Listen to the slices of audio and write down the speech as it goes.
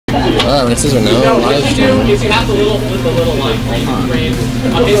rinses or no? Live stream. You have the little like train.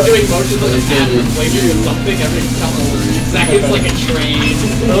 He's doing motions on the pad and flavor or something every couple seconds, like a train.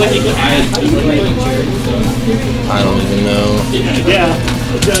 Or like he I don't even know. Yeah.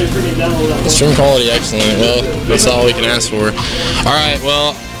 Stream quality excellent. Well, that's all we can ask for. All right.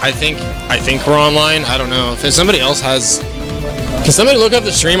 Well, I think we're online. I don't know if somebody else has. Can somebody look up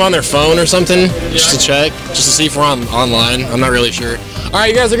the stream on their phone or something just to check, just to see if we're online? I'm not really sure. All right,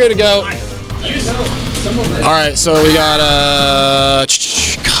 you guys are good to go. All right, so we got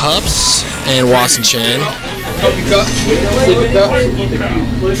Cups and Watson Chan.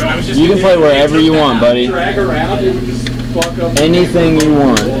 You can play wherever you want, buddy. Anything you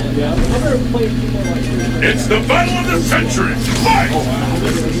want. It's the battle of the century. Fight!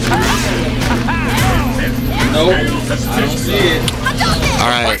 Nope, I don't see it.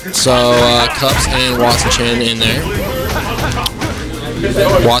 Alright, so Cups and Watson Chan in there.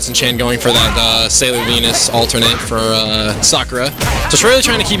 Watson Chan going for that Sailor Venus alternate for Sakura. So it's really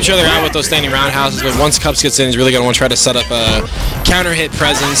trying to keep each other out with those standing roundhouses, but once Cups gets in, he's really going to want to try to set up a counter hit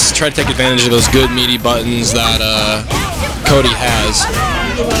presence, try to take advantage of those good meaty buttons that Cody has.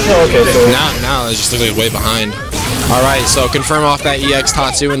 Okay, so now it's just literally way behind. Alright, so confirm off that EX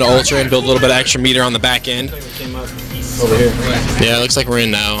Tatsu into Ultra and build a little bit of extra meter on the back end. over here. Yeah, it looks like we're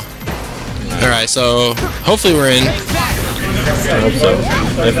in now. Alright, so hopefully we're in. I hope so.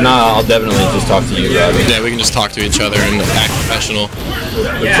 If not, I'll definitely just talk to you, Robbie. Yeah, we can just talk to each other and act professional.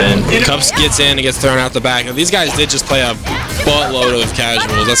 Cups gets in and gets thrown out the back. Now, these guys did just play a buttload of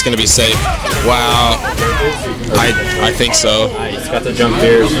casuals. That's going to be safe. Wow. I think so. Nice. Got the jump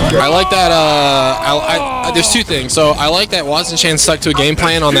here. I like that. There's two things. So I like that Watson Chan stuck to a game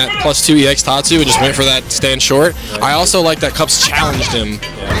plan on that +2 EX Tatsu and just went for that stand short. I also like that Cups challenged him.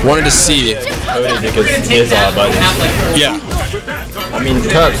 Wanted to see. Because his buttons. Yeah. I mean,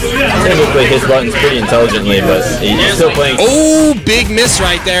 Cups typically his buttons pretty intelligently, but he's still playing. Oh, big miss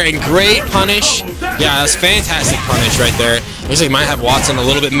right there and great punish. Yeah, that's fantastic punish right there. Looks like he might have Watson a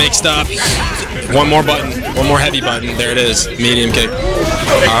little bit mixed up. One more button, one more heavy button. There it is, medium kick.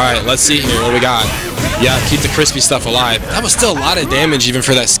 All right, let's see here. What do we got? Yeah, keep the crispy stuff alive. That was still a lot of damage even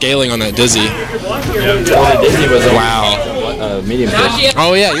for that scaling on that Dizzy. Well, the Dizzy was a medium kick.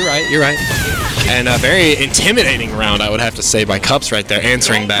 Oh yeah, you're right. You're right. And a very intimidating round, I would have to say, by Cups right there,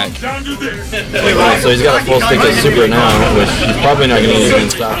 answering back. So he's got a full stick of Super now, which he's probably not going to use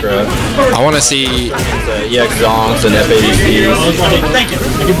against Sakura. I want to see EX Zonks and FADPs.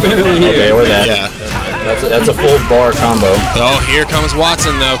 Okay, or that. Yeah. That's a full bar combo. Oh, here comes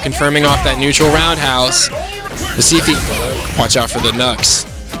Watson, though, confirming off that neutral roundhouse. To see if he... Watch out for the Nux.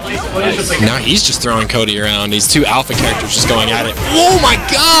 Now he's just throwing Cody around. These two alpha characters just going at it. Oh my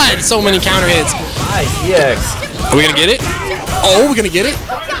god! So many counter hits. Nice, EX. Are we going to get it? Oh, we're going to get it?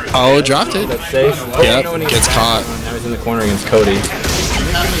 Oh, dropped it. That's safe. Yep, gets caught. Now he's in the corner against Cody.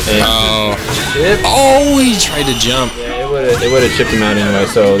 Oh, he tried to jump. Yeah, it would have chipped him out anyway,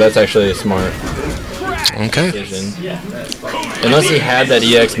 so that's actually smart. Okay. Unless he had that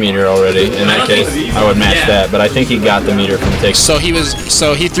EX meter already, in that case, I would match that. But I think he got the meter from take. So he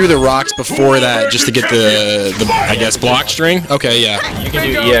threw the rocks before that just to get the I guess block string. Okay, yeah. You can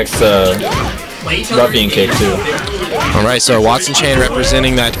do EX ruffian kick too. All right, so Watson Chan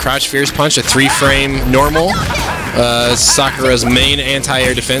representing that crouch fierce punch, a 3-frame normal. Sakura's main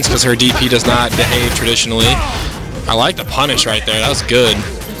anti-air defense because her DP does not behave traditionally. I like the punish right there. That was good.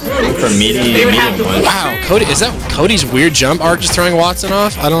 For medium punch. Wow, Cody, is that Cody's weird jump arc just throwing Watson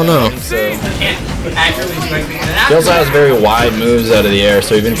off? I don't know. He also has very wide moves out of the air,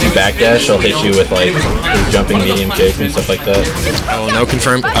 so even if you backdash, he'll hit you with like his jumping medium kick and stuff like that. Oh, no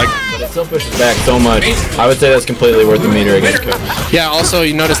confirm. But it still pushes back so much. I would say that's completely worth the meter against Cody. Yeah, also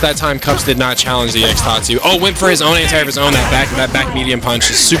you notice that time Cups did not challenge the EX Tatsu. Oh, went for his own anti-air of his own. That back medium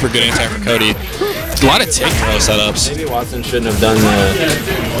punch is super good anti-air for Cody. A lot of take throw setups. Maybe Watson shouldn't have done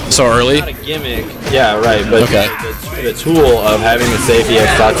the so early. Not a gimmick. Yeah, right. But okay. The tool of having the safe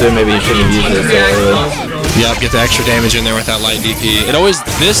EX Tatsu, maybe you shouldn't have used it so early. Yep, get the extra damage in there with that light DP.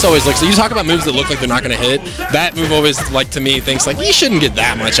 This always looks. You talk about moves that look like they're not going to hit. That move always, like to me, thinks like you shouldn't get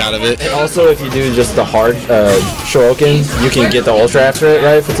that much out of it. And also, if you do just the hard Shuriken, you can get the ultra after it,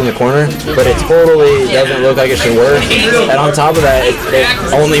 right? If it's in the corner, but it totally doesn't look like it should work. And on top of that, it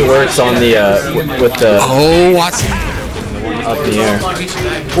only works on the with the Watson up in the air.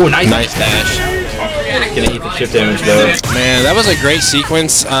 Oh, nice dash. gonna eat the chip damage though. Man, that was a great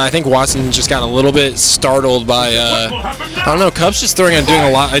sequence. I think Watson just got a little bit startled by, I don't know, Cubs just doing a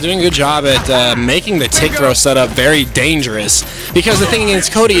good job at making the tick throw setup very dangerous. Because the thing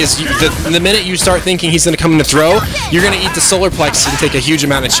against Cody is, the minute you start thinking he's going to come in to throw, you're going to eat the solar plex and take a huge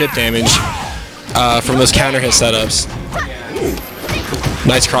amount of chip damage from those counter hit setups.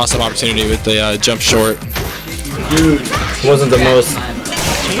 Nice cross-up opportunity with the jump short. Wasn't the most.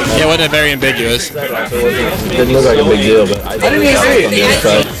 Yeah, it wasn't very ambiguous. Didn't look like a big deal, but I didn't agree on the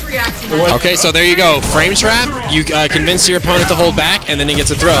other side. Okay, so there you go. Frame trap. You convince your opponent to hold back, and then he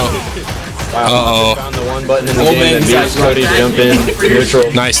gets a throw. Wow. Found the one button in the game that beats Cody to jump in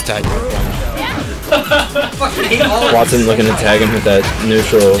neutral. Nice tag. Watson looking to tag him with that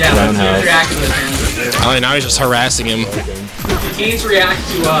neutral roundhouse. Oh, now he's just harassing him.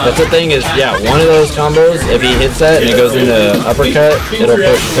 That's the thing is, yeah, one of those combos, if he hits that and it goes into uppercut, it'll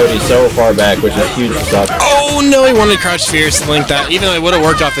push Cody so far back, which is huge for Soccer. Oh no, he wanted crouch fierce to link that, even though it would have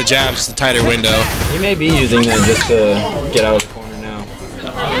worked off the jab, just a tighter window. He may be using that just to get out of the corner now.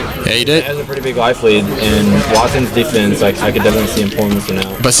 Yeah, he did. He has a pretty big life lead, and Watson's defense, I could definitely see him pulling this one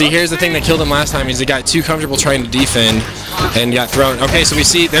out. But see, here's the thing that killed him last time, is he got too comfortable trying to defend and got thrown. Okay, so we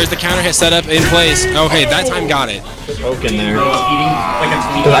see there's the counter hit setup in place. Okay, that time got it. Poke in there.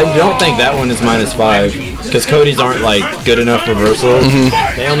 Because I don't think that one is -5. Because Cody's aren't like good enough reversals.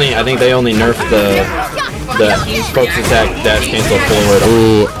 I think they only nerfed the focus attack dash cancel forward.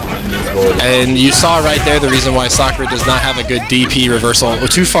 Ooh. And you saw right there the reason why Sakura does not have a good DP reversal.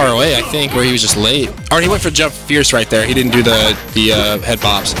 Too far away, I think, where he was just late. Or he went for jump fierce right there. He didn't do the head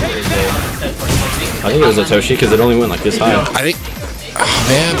bops. I think it was a Toshi because it only went like this high. I think. Oh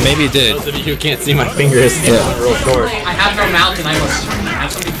man, maybe it did. Those of you who can't see my fingers, real short. I have no mouth and I was.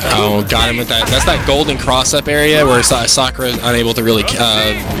 Oh, got him with that. That's that golden cross-up area where Sakura is unable to really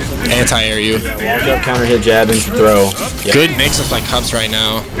anti-air you. Walk up, counter hit, jab, and throw. Yep. Good mix-ups by Cubs right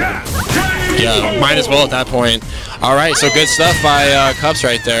now. Yeah, might as well at that point. All right, so good stuff by Cubs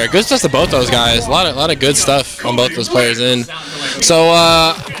right there. Good stuff to both those guys. A lot of good stuff on both those players in. So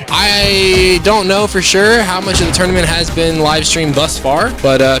I don't know for sure how much of the tournament has been live streamed thus far,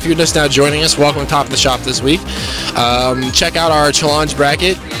 but if you're just now joining us, welcome to Top of the Shop this week. Check out our challenge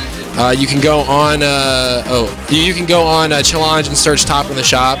bracket. You can go on you can go on challenge and search Top of the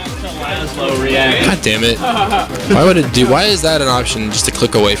Shop. God damn it. Why would it do? Why is that an option just to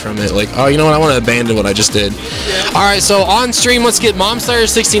click away from it? Like, oh, you know what? I want to abandon what I just did. All right, so on stream, let's get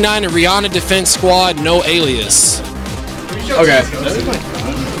MomSlayer69 and Rihanna Defense Squad, no alias. Okay.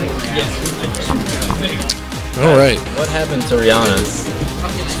 All right. What happened to Rihanna?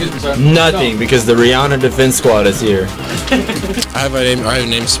 Nothing, because the Rihanna Defense Squad is here. I have a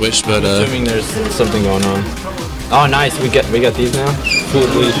name switched, but Assuming there's something going on. Oh, nice. We got these now.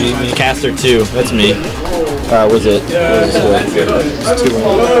 Caster 2. That's me. Was it?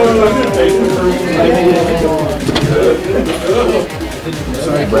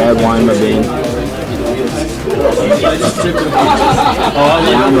 Brad Weinberg.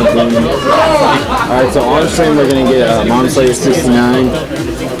 Alright, so on stream we're gonna get MomSlayer69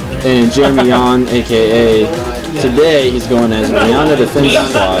 and Jeremy Yon, aka today he's going as Rihanna Defense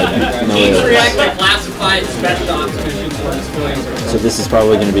Squad. So this is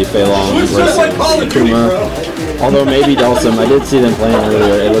probably going to be Fei Long versus Akuma. Although maybe Dalsum. I did see them playing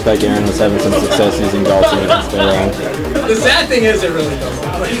earlier. It looked like Aaron was having some success using Dalsum against Fei Long. The sad thing is, it really doesn't.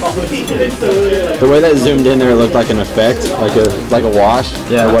 The way that zoomed in there, it looked like an effect, like a wash.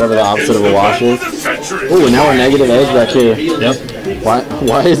 Yeah, or whatever the opposite of a wash is. Ooh, now we're negative edge back here. Yep.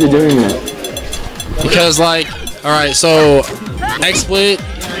 Why is he doing that? because like, all right, so XSplit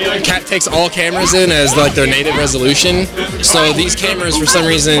takes all cameras in as like their native resolution. So these cameras for some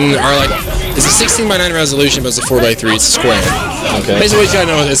reason are like, it's a 16:9 resolution, but it's a 4:3. It's a square. Okay. Basically, what you gotta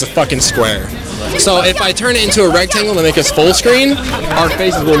know is it's a fucking square. So if I turn it into a rectangle to make us full screen, our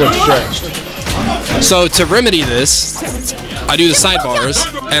faces will look stretched. So to remedy this, I do the sidebars,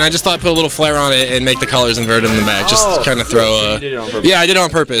 and I just thought I'd put a little flare on it and make the colors inverted in the back, just to kind of throw a... Yeah, I did it on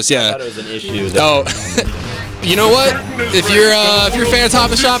purpose, yeah. I thought it was an issue. Oh, you know what? If you're a fan of Top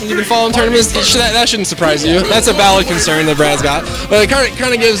of the Shop and you've been following tournaments, that shouldn't surprise you. That's a valid concern that Brad's got. But it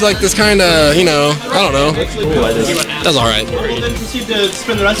kind of gives like this kind of, you know, I don't know. That's all right.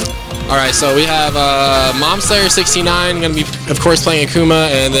 All right, so we have MomSlayer69 going to be, of course, playing Akuma,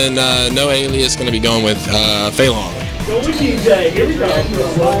 and then No Alias going to be going with Fei Long.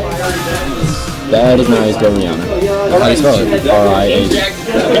 That is not his Rihanna. How do you spell it? R-I-H.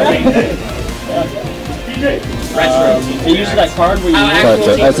 You use that card where you...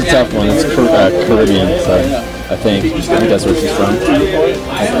 That's a tough one. It's Caribbean, so I think that's where she's from.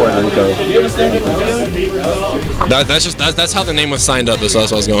 Puerto Rico. That's how the name was signed up. That's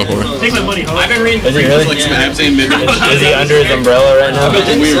what I was going for. Take my money home. I've been reading Is he really? Is he under his umbrella right now?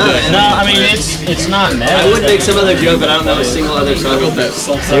 No, I mean it's not mad. I would make some other joke, but I don't know a single other song.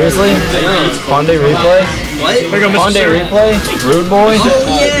 Seriously? Ponde Replay? What? Ponde Replay? Rude Boy?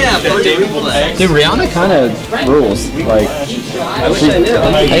 Yeah, Ponde Replay. Dude, Rihanna kind of rules. Like, I wish I knew.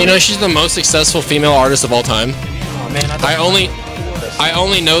 Hey, you know she's the most successful female artist of all time. I only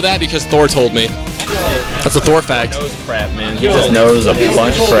know that because Thor told me. That's a Thor fact. crap, man. He just knows a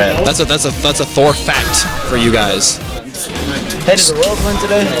bunch of crap. That's a Thor fact for you guys. Hey, did the Royals win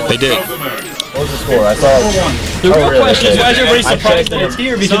today? They did. What was the score? I saw. The real question is why is everybody surprised that it's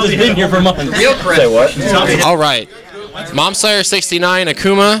here because it's been here for months. Real crap. Say what? All right. Mom Slayer 69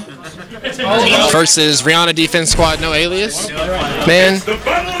 Akuma versus Rihanna Defense Squad No Alias. Man,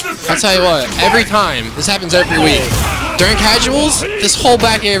 I'll tell you what. Every time this happens every week. During casuals, this whole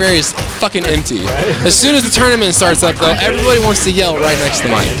back area is fucking empty. As soon as the tournament starts up, though, everybody wants to yell right next to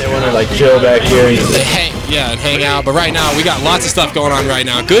Mike. They want to like chill back here. They hang, yeah, and hang out. But right now, we got lots of stuff going on right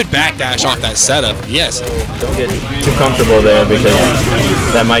now. Good backdash off that setup. Yes. Don't get too comfortable there because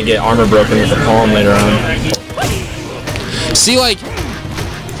that might get armor broken with the palm later on. See, like,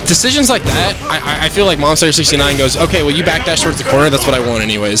 decisions like that, I feel like Mom Slayer 69 goes, okay, well, you backdash towards the corner, that's what I want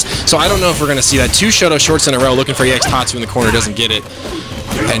anyways. So I don't know if we're going to see that. 2 Shoto shorts in a row looking for EX Tatsu in the corner, doesn't get it.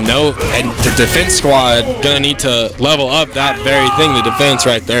 And the defense squad going to need to level up that very thing, the defense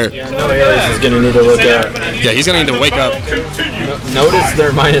right there. No Alias is going to need to look at. Yeah, he's going to need to wake up. Notice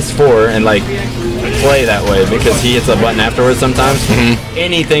they're -4 and like play that way because he hits a button afterwards sometimes.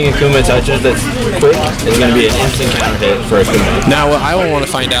 Anything Akuma touches that's quick is going to be an instant counter hit for Akuma. Now, what I want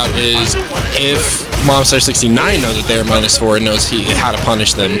to find out is if Mom Slayer 69 knows that they're -4 and knows how to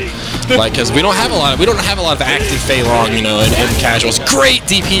punish them, like, because we don't have a lot of active Fei Long, you know, in casuals. Great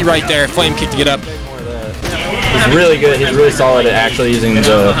DP right there, flame kick to get up. He's really good. He's really solid at actually using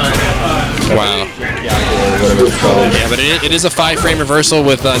the. Wow. Whatever it's called. Yeah, but it is a 5-frame reversal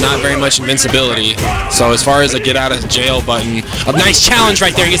with not very much invincibility. So as far as a get out of jail button, a nice challenge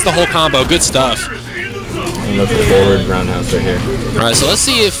right there. He gets the whole combo. Good stuff. And look at forward roundhouse right here. All right, so let's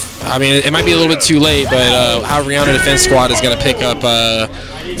see if, I mean, it might be a little bit too late, but how Rihanna Defense Squad is going to pick up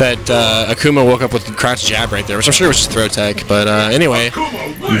that Akuma woke up with the crouch jab right there, which I'm sure was just throw tech. But anyway,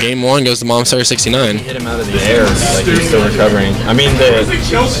 game 1 goes to Mom Slayer 69. Hit him out of the air, like he's still recovering. I mean,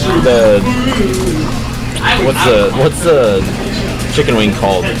 what's the chicken wing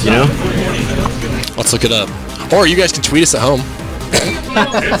called? You know? Let's look it up. Or you guys can tweet us at home.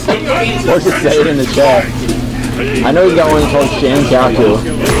 Or just say it in the chat. I know he's got one called Shankaku,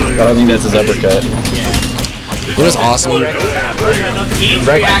 but I think that's his uppercut. It was awesome.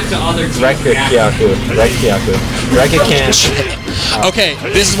 Okay,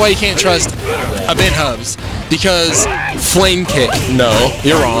 this is why you can't trust a Ben Hubs. Because Flame Kick, no,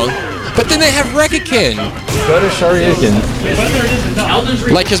 you're wrong. But then they have Rekakin. Go to Shoryuken.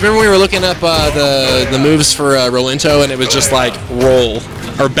 Like, because remember we were looking up the moves for Rolento, and it was just like roll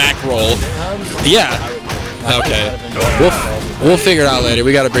or back roll. Yeah. Okay. We'll figure it out later.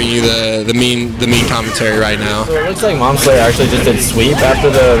 We got to bring you the mean commentary right now. So it looks like Mom Slayer actually just did sweep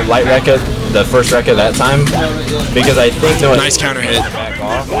after the light Rekka, the first Rekka that time, because I think nice counter hit. Back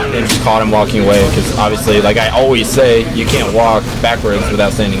off and just caught him walking away. Because obviously, like I always say, you can't walk backwards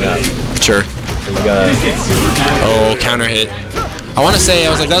without standing up. Sure. So we got. Oh, counter hit. I want to say, I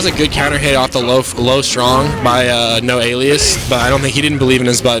was like, that was a good counter hit off the low strong by No Alias, but I don't think he didn't believe in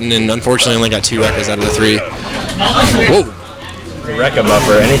his button, and unfortunately only got 2 Rekkas out of the 3. Whoa. Rekka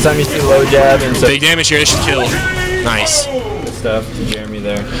buffer. Anytime you see low jab and big damage here, it should kill. Nice. Good stuff to Jeremy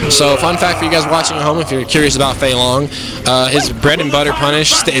there. So, fun fact for you guys watching at home, if you're curious about Fei Long, his bread and butter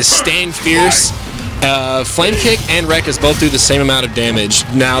punish is Stand Fierce. Flame Kick and Rekkas both do the same amount of damage.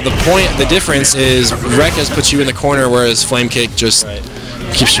 Now, the difference is Rekkas puts you in the corner, whereas Flame Kick just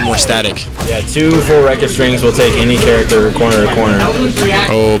keeps you more static. Yeah, 2 full Rekka strings will take any character corner to corner.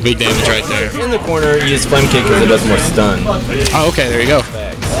 Oh, big damage right there. In the corner, use Flame Kick because it does more stun. Oh, okay, there you go.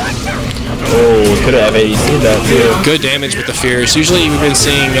 Oh, could have ADC'd that too. Good damage with the Fierce. Usually we've been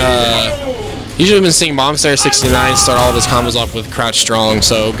seeing Mom Slayer 69 start all of his combos off with Crouch Strong,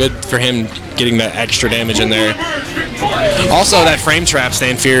 so good for him getting that extra damage in there. Also, that frame trap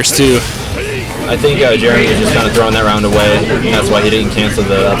Stand Fierce too. I think Jeremy was just kind of throwing that round away. That's why he didn't cancel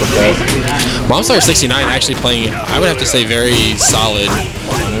the uppercut. Mom Slayer 69 actually playing, I would have to say, very solid.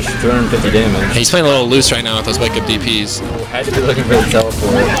 250 damage. He's playing a little loose right now with those wake up DPs. Had to be looking for the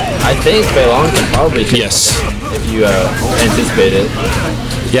teleport. I think Fei Long can probably yes, if you anticipate it.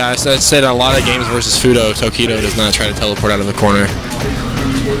 Yeah, I said a lot of games versus Fudo, Tokido does not try to teleport out of the corner.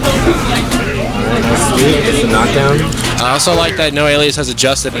 Alright, It's a knockdown. I also like that No Alias has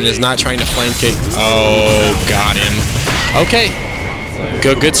adjusted and is not trying to flame kick. Oh, got him. Okay.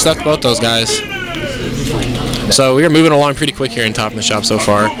 Good stuff, both those guys. So we are moving along pretty quick here in Top in the Shop so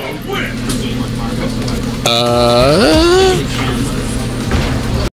far.